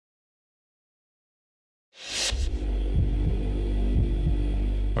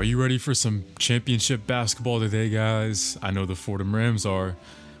Are you ready for some championship basketball today, guys? I know the Fordham Rams are.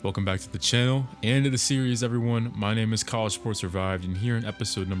 Welcome back to the channel and to the series, everyone. My name is College Sports Survived, and here in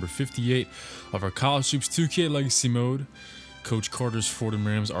episode number 58 of our College Hoops 2K Legacy Mode, Coach Carter's Fordham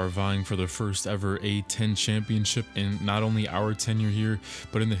Rams are vying for their first ever A-10 championship in not only our tenure here,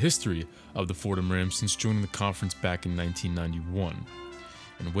 but in the history of the Fordham Rams since joining the conference back in 1991.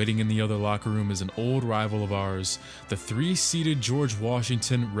 And waiting in the other locker room is an old rival of ours. The 3-seeded George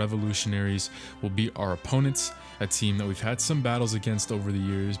Washington Revolutionaries will be our opponents, a team that we've had some battles against over the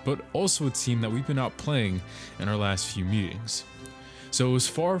years, but also a team that we've been out playing in our last few meetings. So it was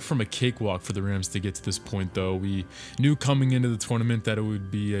far from a cakewalk for the Rams to get to this point, though. We knew coming into the tournament that it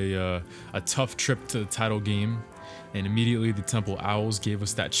would be a tough trip to the title game. And immediately the Temple Owls gave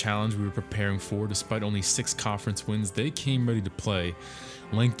us that challenge we were preparing for. Despite only 6 conference wins, they came ready to play,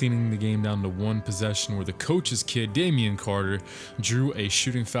 lengthening the game down to one possession where the coach's kid, Damian Carter, drew a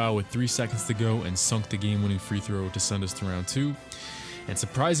shooting foul with 3 seconds to go and sunk the game-winning free throw to send us to round 2. And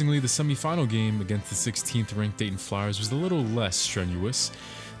surprisingly, the semifinal game against the 16th ranked Dayton Flyers was a little less strenuous.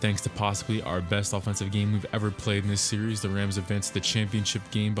 Thanks to possibly our best offensive game we've ever played in this series, the Rams advanced to the championship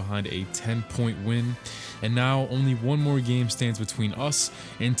game behind a 10-point win. And now only one more game stands between us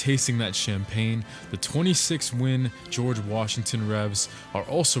and tasting that champagne. The 26-win George Washington Revs are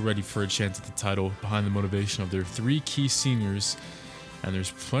also ready for a chance at the title behind the motivation of their 3 key seniors. And there's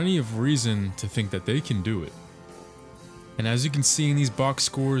plenty of reason to think that they can do it. And as you can see in these box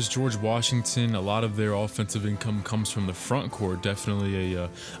scores, George Washington, a lot of their offensive income comes from the front court. Definitely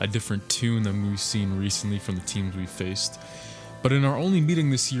a different tune than we've seen recently from the teams we've faced. But in our only meeting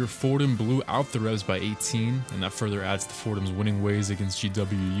this year, Fordham blew out the Revs by 18, and that further adds to Fordham's winning ways against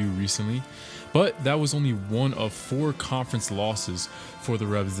GWU recently. But that was only one of 4 conference losses for the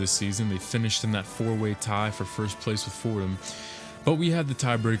Revs this season. They finished in that 4-way tie for first place with Fordham. But we had the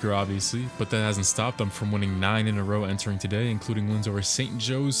tiebreaker, obviously, but that hasn't stopped them from winning 9 in a row entering today, including wins over St.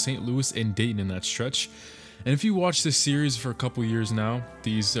 Joe's, St. Louis, and Dayton in that stretch. And if you watch this series for a couple years now,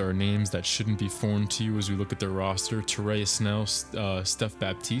 these are names that shouldn't be foreign to you as we look at their roster. Terea Snell, Steph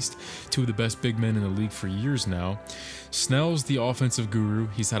Baptiste, 2 of the best big men in the league for years now. Snell's the offensive guru.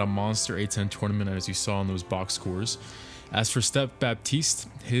 He's had a monster A-10 tournament, as you saw in those box scores. As for Steph Baptiste,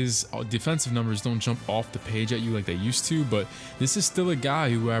 his defensive numbers don't jump off the page at you like they used to, but this is still a guy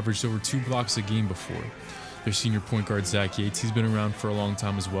who averaged over 2 blocks a game before. Their senior point guard, Zach Yates, he's been around for a long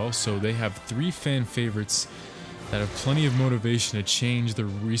time as well, so they have 3 fan favorites that have plenty of motivation to change their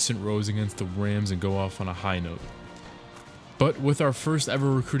recent rows against the Rams and go off on a high note. But with our first ever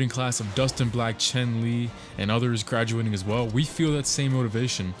recruiting class of Dustin Black, Chen Lee, and others graduating as well, we feel that same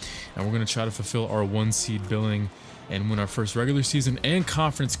motivation, and we're going to try to fulfill our 1-seed billing and win our first regular season and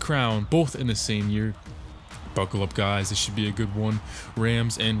conference crown, both in the same year. Buckle up, guys. This should be a good one.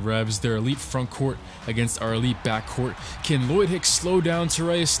 Rams and Revs, their elite front court against our elite back court. Can Lloyd Hicks slow down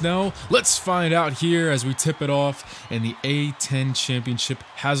Terea Snell? Let's find out here as we tip it off. And the A-10 championship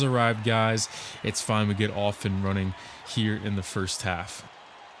has arrived, guys. It's fine. We get off and running here in the first half.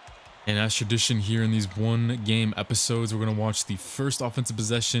 And as tradition here in these one-game episodes, we're going to watch the first offensive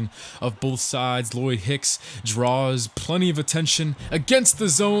possession of both sides. Lloyd Hicks draws plenty of attention against the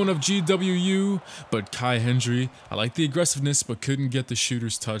zone of GWU, but Kai Hendry, I like the aggressiveness, but couldn't get the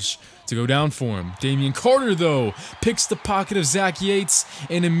shooter's touch to go down for him. Damian Carter, though, picks the pocket of Zach Yates,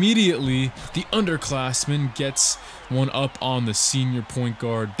 and immediately the underclassman gets one up on the senior point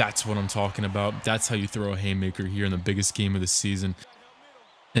guard. That's what I'm talking about. That's how you throw a haymaker here in the biggest game of the season.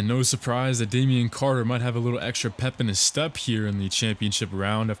 And no surprise that Damian Carter might have a little extra pep in his step here in the championship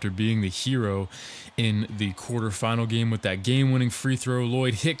round after being the hero in the quarterfinal game with that game-winning free throw.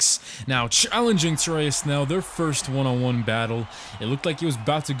 Lloyd Hicks now challenging Terea Snell, their first one-on-one battle. It looked like he was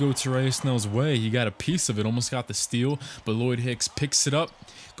about to go Terea Snell's way. He got a piece of it, almost got the steal, but Lloyd Hicks picks it up,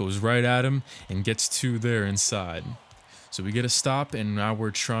 goes right at him, and gets 2 there inside. So we get a stop, and now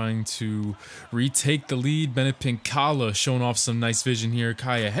we're trying to retake the lead. Bennett Pinkala showing off some nice vision here.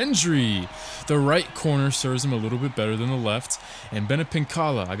 Kai Hendry, the right corner serves him a little bit better than the left. And Bennett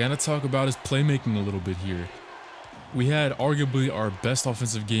Pinkala, I got to talk about his playmaking a little bit here. We had arguably our best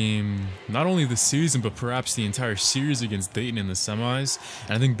offensive game, not only this season, but perhaps the entire series against Dayton in the semis.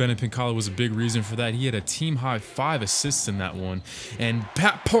 And I think Bennett Pinkala was a big reason for that. He had a team-high 5 assists in that one. And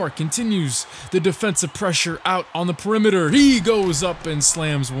Pat Park continues the defensive pressure out on the perimeter. He goes up and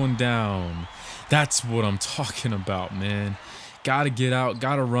slams one down. That's what I'm talking about, man. Gotta get out,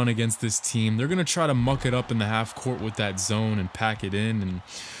 gotta run against this team. They're gonna try to muck it up in the half court with that zone and pack it in and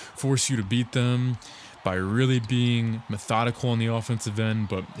force you to beat them. by really being methodical on the offensive end.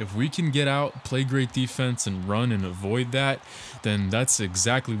 But if we can get out, play great defense, and run and avoid that, then that's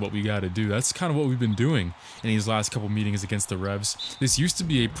exactly what we got to do. That's kind of what we've been doing in these last couple meetings against the Revs. This used to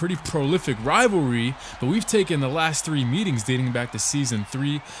be a pretty prolific rivalry, but we've taken the last 3 meetings dating back to Season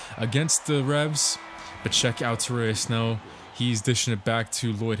 3 against the Revs. But check out Terea Snell. He's dishing it back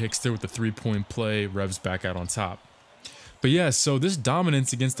to Lloyd Hicks there with the 3-point play. Revs back out on top. But yeah, so this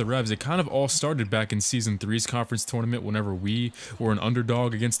dominance against the Revs, it kind of all started back in Season 3's conference tournament whenever we were an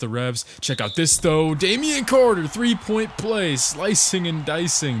underdog against the Revs. Check out this though, Damian Carter, 3-point play, slicing and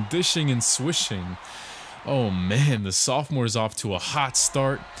dicing, dishing and swishing. Oh man, the sophomore's off to a hot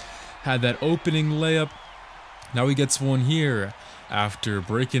start. Had that opening layup. Now he gets one here after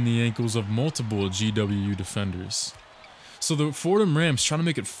breaking the ankles of multiple GWU defenders. So the Fordham Rams trying to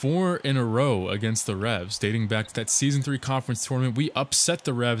make it 4 in a row against the Revs. Dating back to that Season 3 conference tournament, we upset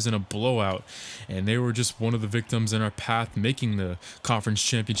the Revs in a blowout, and they were just one of the victims in our path making the conference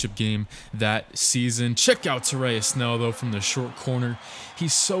championship game that season. Check out Terea Snell, though, from the short corner.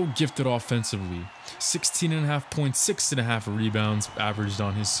 He's so gifted offensively. 16.5 points, 6.5 rebounds averaged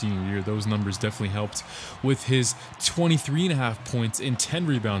on his senior year. Those numbers definitely helped with his 23.5 points and 10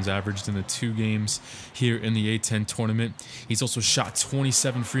 rebounds averaged in the 2 games here in the A-10 tournament. He's also shot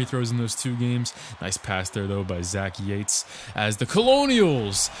 27 free throws in those 2 games. Nice pass there, though, by Zach Yates. As the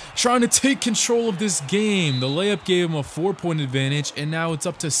Colonials trying to take control of this game. The layup gave him a 4-point advantage, and now it's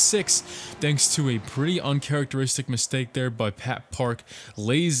up to 6 thanks to a pretty uncharacteristic mistake there by Pat Park.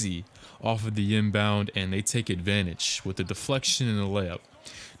 Lazy off of the inbound, and they take advantage with the deflection and the layup.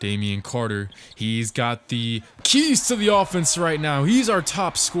 Damian Carter, he's got the keys to the offense right now. He's our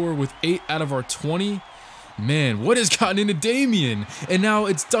top scorer with 8 out of our 20. Man, what has gotten into Damian? And now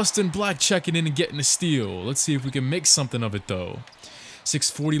it's Dustin Black checking in and getting a steal. Let's see if we can make something of it, though.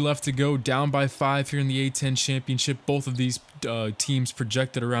 6:40 left to go, down by 5 here in the A-10 championship. Both of these teams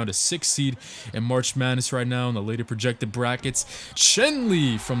projected around a 6 seed in March Madness right now in the later projected brackets.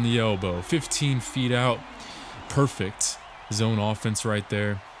 Chenley from the elbow, 15 feet out. Perfect zone offense right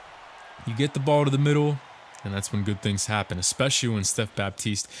there. You get the ball to the middle, and that's when good things happen, especially when Steph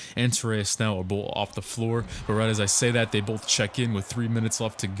Baptiste and Terea Snell are both off the floor. But right as I say that, they both check in with 3 minutes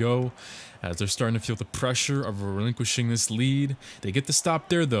left to go. As they're starting to feel the pressure of relinquishing this lead. They get the stop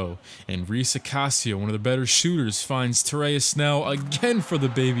there, though. And Reese Acasio, one of the better shooters, finds Terea Snell again for the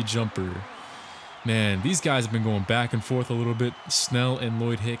baby jumper. Man, these guys have been going back and forth a little bit. Snell and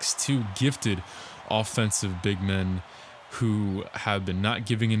Lloyd Hicks, 2 gifted offensive big men who have been not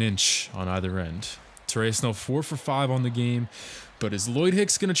giving an inch on either end. Terea Snell 4 for 5 on the game. But is Lloyd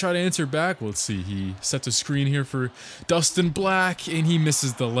Hicks going to try to answer back? Well, let's see. He sets a screen here for Dustin Black, and he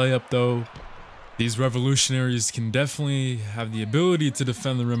misses the layup, though. These revolutionaries can definitely have the ability to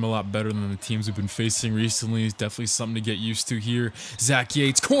defend the rim a lot better than the teams we've been facing recently. It's definitely something to get used to here. Zach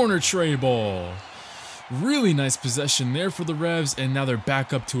Yates, corner tray ball. Really nice possession there for the Revs, and now they're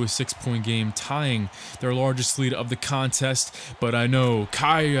back up to a 6-point game, tying their largest lead of the contest. But I know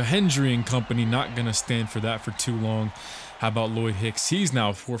Kaya Hendry and company not going to stand for that for too long. How about Lloyd Hicks? He's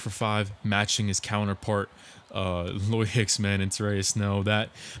now 4 for 5, matching his counterpart, Lloyd Hicks, man, and Terea Snell. That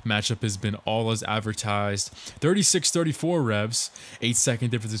matchup has been all as advertised. 36-34 Revs, 8-second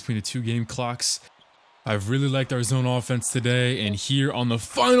difference between the 2 game clocks. I've really liked our zone offense today, and here on the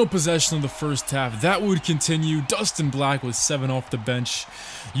final possession of the first half, that would continue. Dustin Black with 7 off the bench.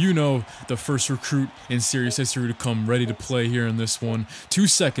 You know, the first recruit in series history to come ready to play here in this one. 2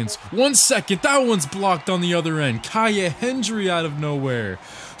 seconds, 1 second, that one's blocked on the other end. Kaya Hendry out of nowhere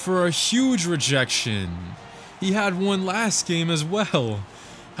for a huge rejection. He had one last game as well.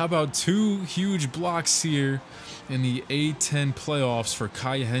 How about 2 huge blocks here in the A-10 playoffs for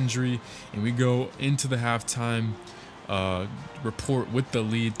Kaya Hendry, and we go into the halftime report with the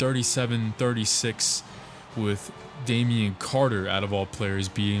lead, 37-36, with Damian Carter, out of all players,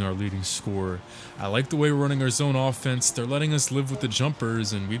 being our leading scorer. I like the way we're running our zone offense. They're letting us live with the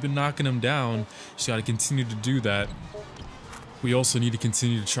jumpers, and we've been knocking them down. Just got to continue to do that. We also need to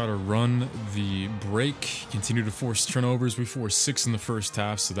continue to try to run the break, continue to force turnovers. We forced 6 in the first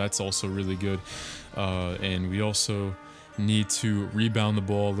half, so that's also really good. And we also need to rebound the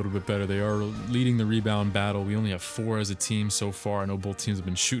ball a little bit better. They are leading the rebound battle. We only have 4 as a team so far. I know both teams have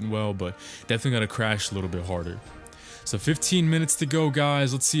been shooting well, but definitely got to crash a little bit harder. So 15 minutes to go,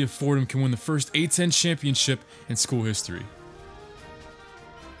 guys. Let's see if Fordham can win the first A-10 championship in school history.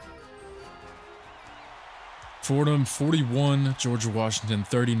 Fordham 41, Georgia Washington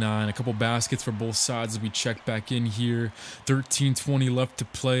 39. A couple baskets for both sides as we check back in here. 13:20 left to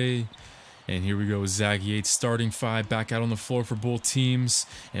play. And here we go, Zach Yates starting 5 back out on the floor for both teams.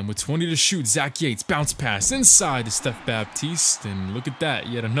 And with 20 to shoot, Zach Yates bounce pass inside to Steph Baptiste. And look at that,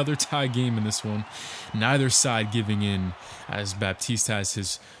 yet another tie game in this one. Neither side giving in as Baptiste has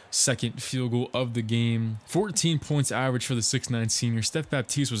his second field goal of the game. 14 points average for the 6'9 senior. Steph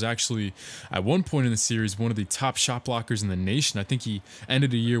Baptiste was actually, at one point in the series, one of the top shot blockers in the nation. I think he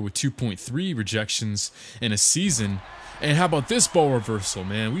ended the year with 2.3 rejections in a season. And how about this ball reversal,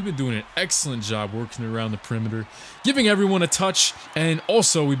 man? We've been doing an excellent job working around the perimeter, giving everyone a touch, and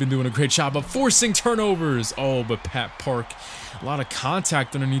also we've been doing a great job of forcing turnovers. Oh, but Pat Park, a lot of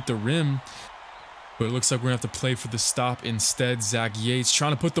contact underneath the rim. But it looks like we're going to have to play for the stop instead. Zach Yates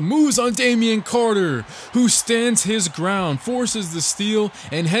trying to put the moves on Damian Carter, who stands his ground, forces the steal,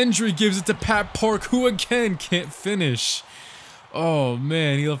 and Hendry gives it to Pat Park, who again can't finish. Oh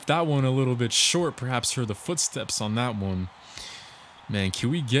man, he left that one a little bit short. Perhaps heard the footsteps on that one. Man, can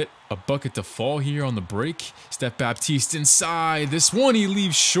we get a bucket to fall here on the break? Steph Baptiste inside. This one he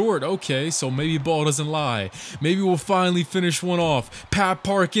leaves short. Okay, so maybe ball doesn't lie. Maybe we'll finally finish one off. Pat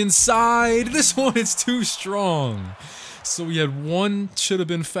Park inside. This one is too strong. So we had one should have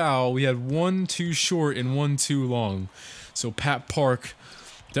been foul. We had one too short and one too long. So Pat Park,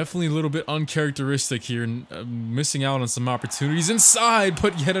 definitely a little bit uncharacteristic here, missing out on some opportunities inside,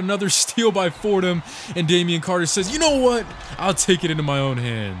 but yet another steal by Fordham, and Damian Carter says, you know what, I'll take it into my own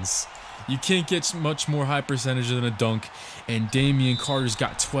hands. You can't get much more high percentage than a dunk, and Damian Carter's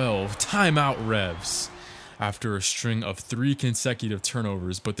got 12 timeout revs after a string of 3 consecutive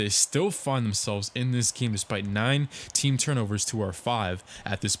turnovers, but they still find themselves in this game despite 9 team turnovers to our 5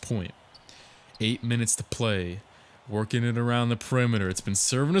 at this point. 8 minutes to play. Working it around the perimeter. It's been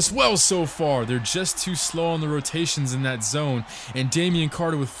serving us well so far. They're just too slow on the rotations in that zone. And Damian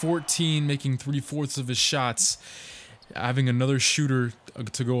Carter with 14, making 3/4 of his shots. Having another shooter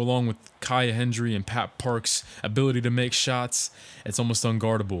to go along with Kaya Hendry and Pat Park's ability to make shots. It's almost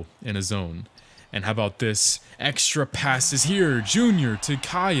unguardable in a zone. And how about this? Extra passes here. Junior to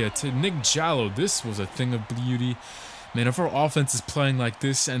Kaya to Nick Jallow. This was a thing of beauty. Man, if our offense is playing like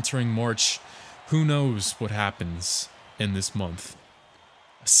this entering March, who knows what happens in this month?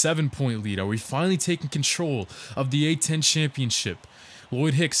 A 7-point lead. Are we finally taking control of the A-10 championship?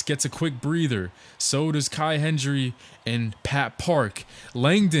 Lloyd Hicks gets a quick breather. So does Kai Hendry and Pat Park.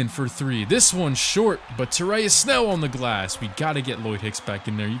 Langdon for 3. This one's short, but Tereya Snell on the glass. We got to get Lloyd Hicks back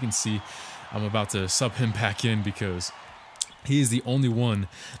in there. You can see I'm about to sub him back in because he is the only one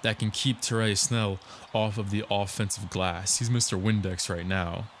that can keep Tereya Snell off of the offensive glass. He's Mr. Windex right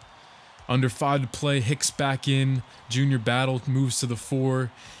now. Under 5 to play, Hicks back in. Junior Battle moves to the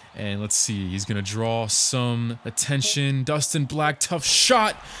 4. And let's see, he's going to draw some attention. Dustin Black, tough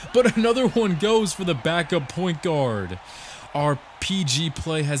shot, but another one goes for the backup point guard. Our PG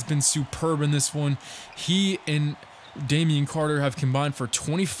play has been superb in this one. He and Damian Carter have combined for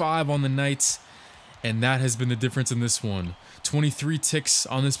 25 on the night, and that has been the difference in this one. 23 ticks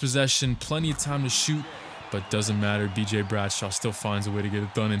on this possession, plenty of time to shoot. But doesn't matter. BJ Bradshaw still finds a way to get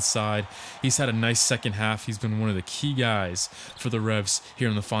it done inside. He's had a nice second half. He's been one of the key guys for the Revs here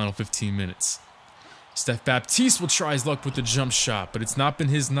in the final 15 minutes. Steph Baptiste will try his luck with the jump shot, but it's not been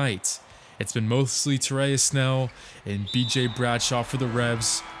his night. It's been mostly Tereya Snell and BJ Bradshaw for the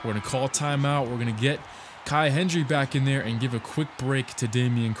Revs. We're going to call timeout. We're going to get Kai Hendry back in there and give a quick break to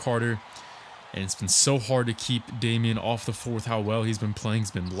Damian Carter. And it's been so hard to keep Damian off the floor with how well he's been playing.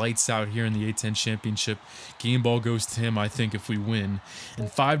 He's been lights out here in the A-10 championship. Game ball goes to him, I think, if we win. And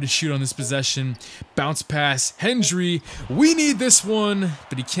 5 to shoot on this possession. Bounce pass. Hendry, we need this one.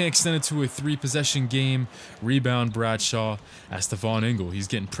 But he can't extend it to a 3-possession game. Rebound Bradshaw. As Stephon Engel, he's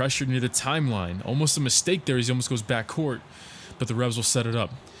getting pressured near the timeline. Almost a mistake there as he almost goes backcourt. But the Revs will set it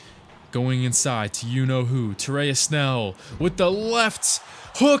up. Going inside to you-know-who. Tereya Snell with the left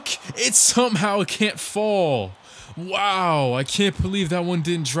hook. It somehow can't fall. Wow, I can't believe that one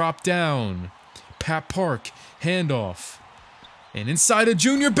didn't drop down. Pat Park, handoff. And inside a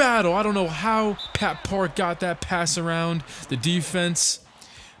Junior Battle. I don't know how Pat Park got that pass around the defense,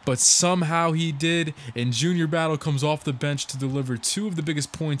 but somehow he did. And Junior Battle comes off the bench to deliver 2 of the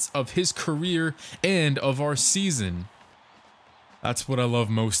biggest points of his career and of our season. That's what I love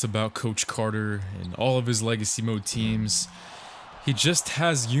most about Coach Carter and all of his legacy mode teams. He just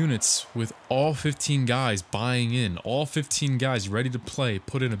has units with all 15 guys buying in, all 15 guys ready to play,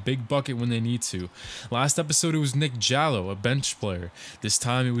 put in a big bucket when they need to. Last episode it was Nick Jallow, a bench player. This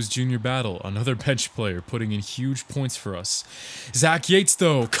time it was Junior Battle, another bench player, putting in huge points for us. Zach Yates,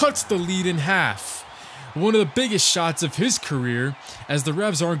 though, cuts the lead in half. One of the biggest shots of his career, as the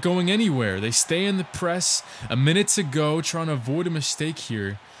Revs aren't going anywhere. They stay in the press, a minute to go, trying to avoid a mistake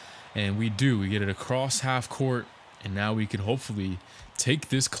here. And we do. We get it across half court, and now we can hopefully take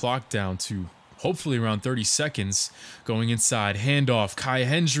this clock down to hopefully around 30 seconds. Going inside, handoff, Kai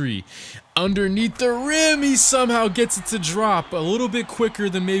Hendry underneath the rim. He somehow gets it to drop a little bit quicker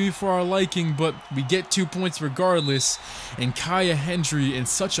than maybe for our liking, but we get 2 points regardless. And Kaya Hendry in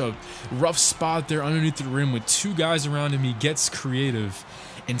such a rough spot there underneath the rim with 2 guys around him. He gets creative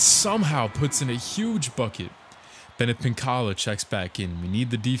and somehow puts in a huge bucket. Bennett Pinkala checks back in. We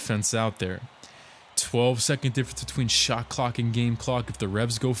need the defense out there. 12-second difference between shot clock and game clock. If the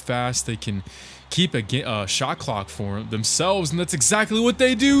Revs go fast, they can keep a shot clock for themselves, and that's exactly what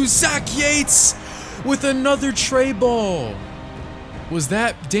they do. Zach Yates with another tray ball. Was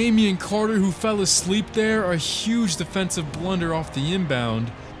that Damian Carter who fell asleep there? A huge defensive blunder off the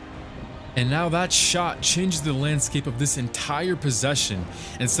inbound. And now that shot changes the landscape of this entire possession.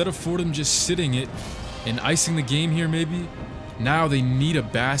 Instead of Fordham just sitting it and icing the game here maybe, now they need a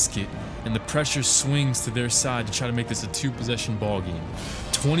basket. And the pressure swings to their side to try to make this a 2-possession ball game.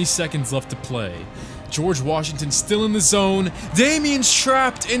 20 seconds left to play. George Washington still in the zone. Damian's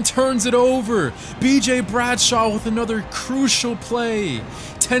trapped and turns it over. BJ Bradshaw with another crucial play.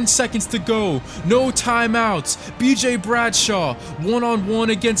 10 seconds to go. No timeouts. BJ Bradshaw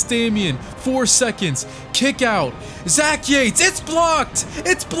one-on-one against Damian. 4 seconds. Kick out. Zach Yates. It's blocked.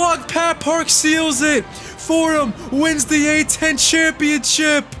 It's blocked. Pat Park seals it. Fordham wins the A-10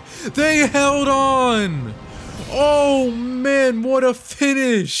 championship. They held on. Oh man, what a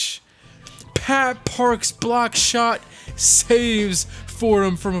finish. Pat Park's block shot saves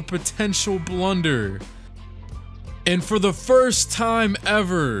Fordham from a potential blunder. And for the first time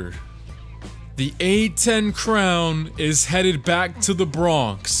ever, the A-10 crown is headed back to the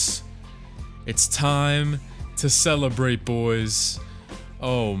Bronx. It's time to celebrate, boys.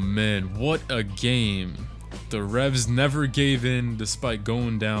 Oh man, what a game. The Revs never gave in despite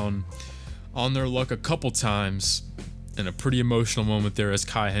going down on their luck a couple times. And a pretty emotional moment there as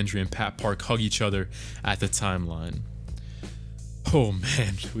Kai Hendry and Pat Park hug each other at the timeline. Oh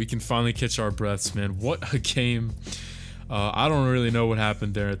man, we can finally catch our breaths, man. What a game. I don't really know what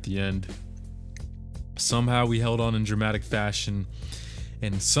happened there at the end. Somehow we held on in dramatic fashion.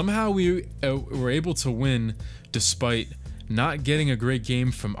 And somehow we were able to win despite not getting a great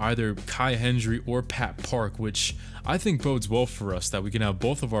game from either Kai Hendry or Pat Park, which I think bodes well for us, that we can have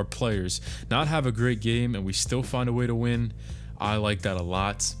both of our players not have a great game and we still find a way to win. I like that a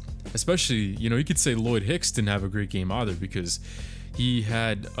lot. Especially, you know, you could say Lloyd Hicks didn't have a great game either because he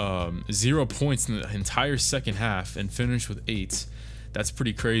had 0 points in the entire second half and finished with 8. That's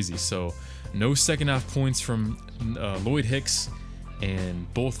pretty crazy. So no second half points from Lloyd Hicks.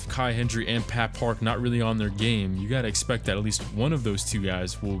 And both Kai Hendry and Pat Park not really on their game. You got to expect that at least one of those 2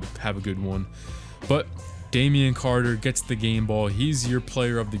 guys will have a good one. But Damian Carter gets the game ball. He's your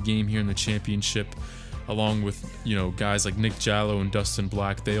player of the game here in the championship, along with, you know, guys like Nick Jallo and Dustin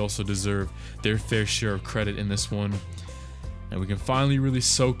Black. They also deserve their fair share of credit in this one. And we can finally really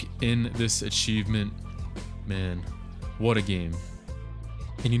soak in this achievement. Man, what a game.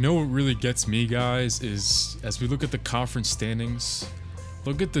 And you know what really gets me, guys, is as we look at the conference standings,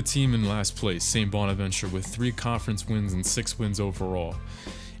 look at the team in last place, St. Bonaventure, with 3 conference wins and 6 wins overall.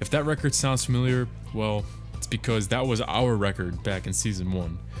 If that record sounds familiar, well, it's because that was our record back in Season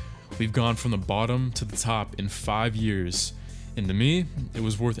 1. We've gone from the bottom to the top in 5 years, and to me, it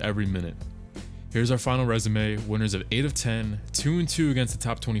was worth every minute. Here's our final resume: winners of 8 of 10, 2-2 against the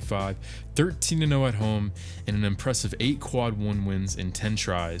top 25, 13-0 at home, and an impressive 8 quad 1 wins in 10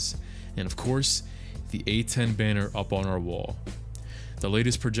 tries. And of course, the A-10 banner up on our wall. The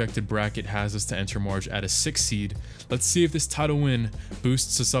latest projected bracket has us to enter March at a 6 seed. Let's see if this title win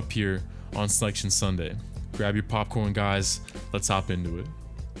boosts us up here on Selection Sunday. Grab your popcorn, guys. Let's hop into it.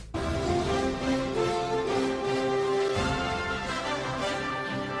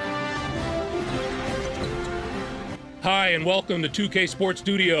 Hi, and welcome to 2K Sports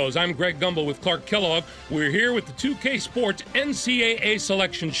Studios. I'm Greg Gumbel with Clark Kellogg. We're here with the 2K Sports NCAA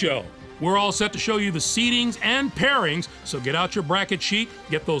Selection Show. We're all set to show you the seedings and pairings, so get out your bracket sheet,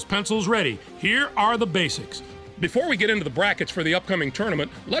 get those pencils ready. Here are the basics. Before we get into the brackets for the upcoming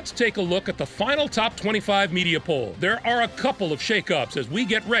tournament, let's take a look at the final top 25 media poll. There are a couple of shakeups as we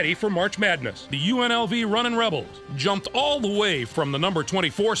get ready for March Madness. The UNLV Runnin' Rebels jumped all the way from the number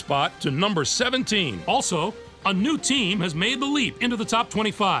 24 spot to number 17. Also, a new team has made the leap into the top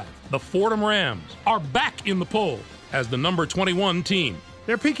 25. The Fordham Rams are back in the poll as the number 21 team.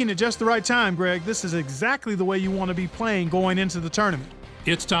 They're peaking at just the right time, Greg. This is exactly the way you want to be playing going into the tournament.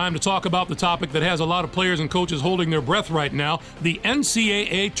 It's time to talk about the topic that has a lot of players and coaches holding their breath right now, the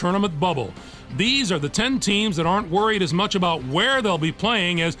NCAA tournament bubble. These are the 10 teams that aren't worried as much about where they'll be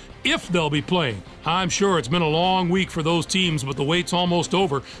playing as if they'll be playing. I'm sure it's been a long week for those teams, but the wait's almost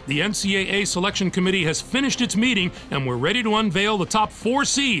over. The NCAA Selection Committee has finished its meeting, and we're ready to unveil the top 4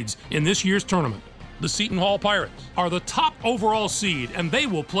 seeds in this year's tournament. The Seton Hall Pirates are the top overall seed, and they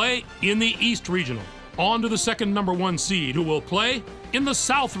will play in the East Regional. On to the second number 1 seed, who will play in the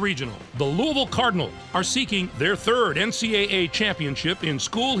South Regional. The Louisville Cardinals are seeking their 3rd NCAA championship in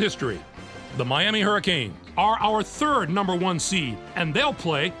school history. The Miami Hurricanes are our 3rd number 1 seed, and they'll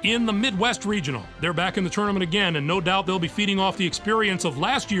play in the Midwest Regional. They're back in the tournament again, and no doubt they'll be feeding off the experience of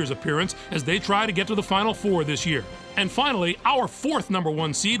last year's appearance as they try to get to the Final Four this year. And finally, our 4th number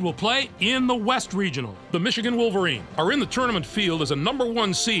 1 seed will play in the West Regional. The Michigan Wolverines are in the tournament field as a number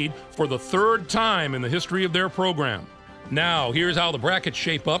 1 seed for the 3rd time in the history of their program. Now, here's how the brackets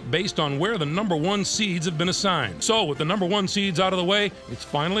shape up based on where the number 1 seeds have been assigned. So, with the number 1 seeds out of the way, it's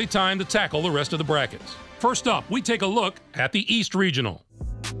finally time to tackle the rest of the brackets. First up, we take a look at the East Regional.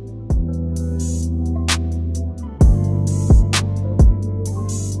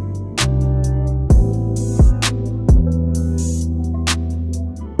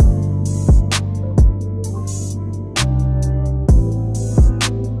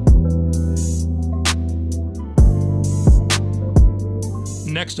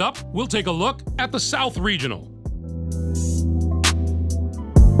 Next up, we'll take a look at the South Regional.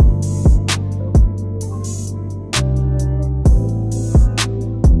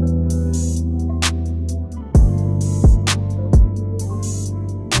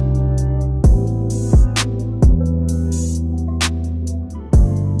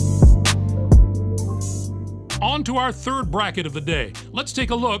 On to our 3rd bracket of the day. Let's take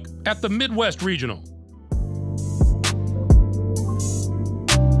a look at the Midwest Regional.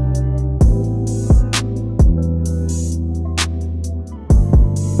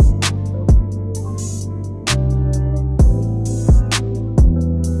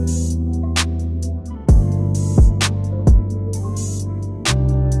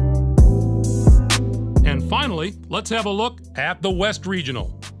 Finally, let's have a look at the West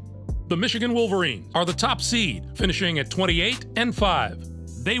Regional. The Michigan Wolverines are the top seed, finishing at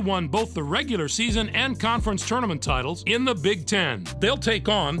 28-5. They won both the regular season and conference tournament titles in the Big Ten. They'll take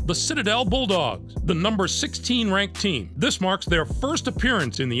on the Citadel Bulldogs, the number 16 ranked team. This marks their first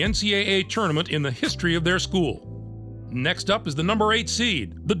appearance in the NCAA tournament in the history of their school. Next up is the number 8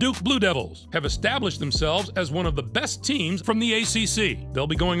 seed. The Duke Blue Devils have established themselves as one of the best teams from the ACC. They'll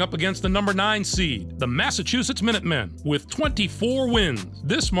be going up against the number 9 seed, the Massachusetts Minutemen, with 24 wins.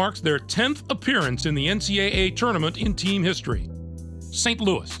 This marks their 10th appearance in the NCAA tournament in team history. St.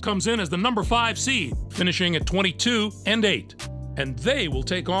 Louis comes in as the number 5 seed, finishing at 22-8. And they will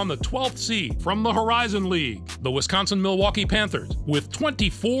take on the 12th seed from the Horizon League, the Wisconsin Milwaukee Panthers, with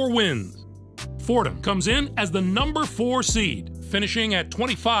 24 wins. Fordham comes in as the number 4 seed, finishing at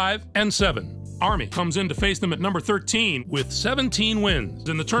 25-7. Army comes in to face them at number 13 with 17 wins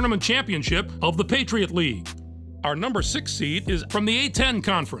in the tournament championship of the Patriot League. Our number 6 seed is from the A-10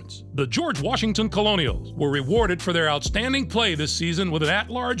 conference. The George Washington Colonials were rewarded for their outstanding play this season with an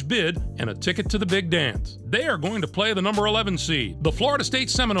at-large bid and a ticket to the big dance. They are going to play the number 11 seed, the Florida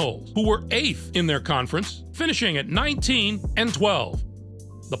State Seminoles, who were 8th in their conference, finishing at 19-12.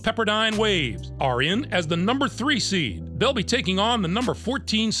 The Pepperdine Waves are in as the number 3 seed. They'll be taking on the number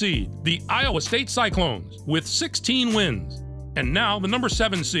 14 seed, the Iowa State Cyclones, with 16 wins. And now the number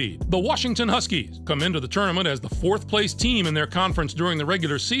 7 seed, the Washington Huskies, come into the tournament as the 4th place team in their conference during the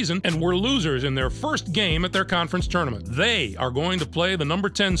regular season and were losers in their first game at their conference tournament. They are going to play the number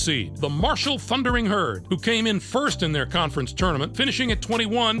 10 seed, the Marshall Thundering Herd, who came in first in their conference tournament, finishing at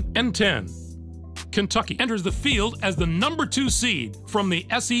 21-10. Kentucky enters the field as the number 2 seed from the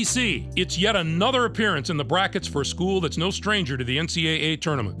SEC. It's yet another appearance in the brackets for a school that's no stranger to the NCAA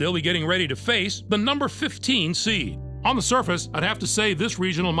tournament. They'll be getting ready to face the number 15 seed. On the surface, I'd have to say this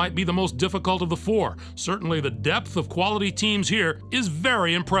regional might be the most difficult of the 4. Certainly the depth of quality teams here is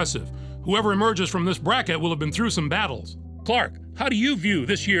very impressive. Whoever emerges from this bracket will have been through some battles. Clark, how do you view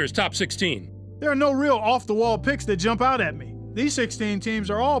this year's top 16? There are no real off-the-wall picks that jump out at me. These 16 teams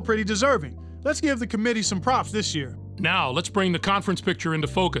are all pretty deserving. Let's give the committee some props this year. Now, let's bring the conference picture into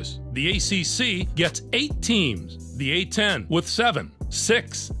focus. The ACC gets 8 teams, the A-10 with 7,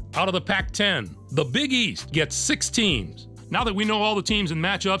 6 out of the Pac-10. The Big East gets 6 teams. Now that we know all the teams and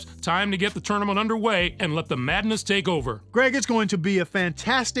matchups, time to get the tournament underway and let the madness take over. Greg, it's going to be a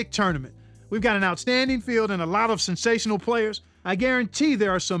fantastic tournament. We've got an outstanding field and a lot of sensational players. I guarantee there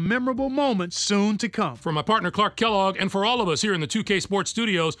are some memorable moments soon to come. For my partner Clark Kellogg and for all of us here in the 2K Sports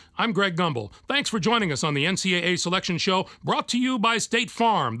Studios, I'm Greg Gumbel. Thanks for joining us on the NCAA Selection Show, brought to you by State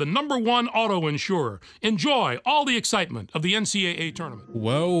Farm, the #1 auto insurer. Enjoy all the excitement of the NCAA tournament.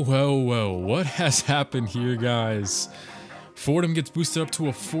 Well, what has happened here, guys? Fordham gets boosted up to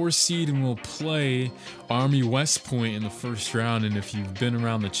a 4 seed and will play Army West Point in the first round. And if you've been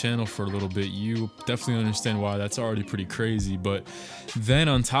around the channel for a little bit, you definitely understand why that's already pretty crazy. But then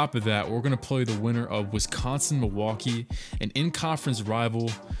on top of that, we're going to play the winner of Wisconsin-Milwaukee, an in-conference rival,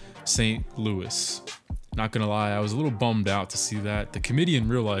 St. Louis. Not gonna lie, I was a little bummed out to see that. The committee in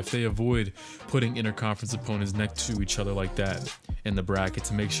real life, they avoid putting interconference opponents next to each other like that in the bracket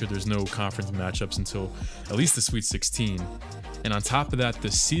to make sure there's no conference matchups until at least the Sweet 16. And on top of that,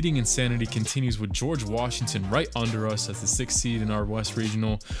 the seeding insanity continues with George Washington right under us as the 6th seed in our West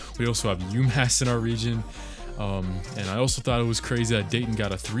Regional. We also have UMass in our region. And I also thought it was crazy that Dayton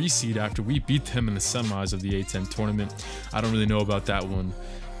got a 3 seed after we beat them in the semis of the A-10 tournament. I don't really know about that one.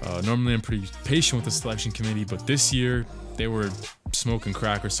 Normally I'm pretty patient with the selection committee, but this year they were smoking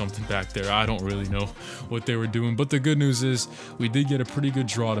crack or something back there. I don't really know what they were doing, but the good news is we did get a pretty good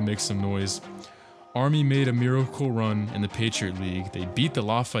draw to make some noise. Army made a miracle run in the Patriot League. They beat the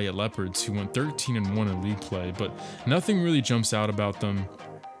Lafayette Leopards, who went 13-1 in league play, but nothing really jumps out about them.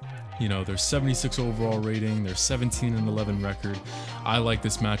 You know, their 76 overall rating, their 17-11 record. I like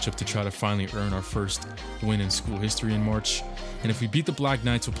this matchup to try to finally earn our first win in school history in March. And if we beat the Black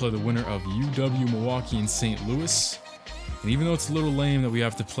Knights, we'll play the winner of UW-Milwaukee and St. Louis. And even though it's a little lame that we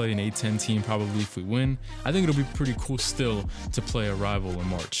have to play an A-10 team probably if we win, I think it'll be pretty cool still to play a rival in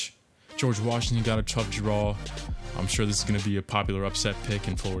March. George Washington got a tough draw. I'm sure this is going to be a popular upset pick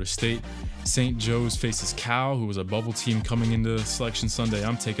in Florida State. St. Joe's faces Cal, who was a bubble team coming into Selection Sunday.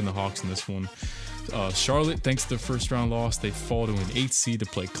 I'm taking the Hawks in this one. Charlotte, thanks to their first round loss, they fall to an 8th seed to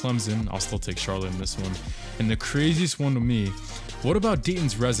play Clemson. I'll still take Charlotte in this one. And the craziest one to me, what about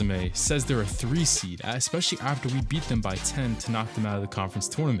Dayton's resume? Says they're a 3 seed, especially after we beat them by 10 to knock them out of the conference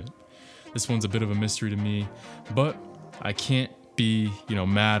tournament. This one's a bit of a mystery to me, but I can't be,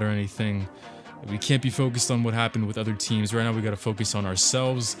 mad or anything. We can't be focused on what happened with other teams. Right now, we got to focus on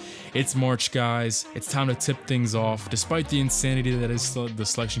ourselves. It's March, guys. It's time to tip things off. Despite the insanity that is the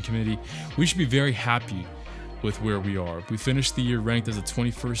selection committee, we should be very happy with where we are. We finished the year ranked as the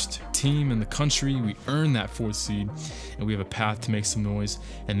 21st team in the country. We earned that 4th seed, and we have a path to make some noise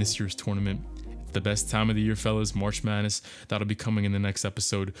in this year's tournament. It's the best time of the year, fellas. March Madness. That'll be coming in the next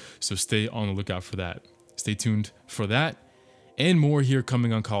episode, so stay on the lookout for that. Stay tuned for that and more here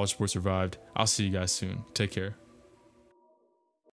coming on College Sports Revived. I'll see you guys soon. Take care.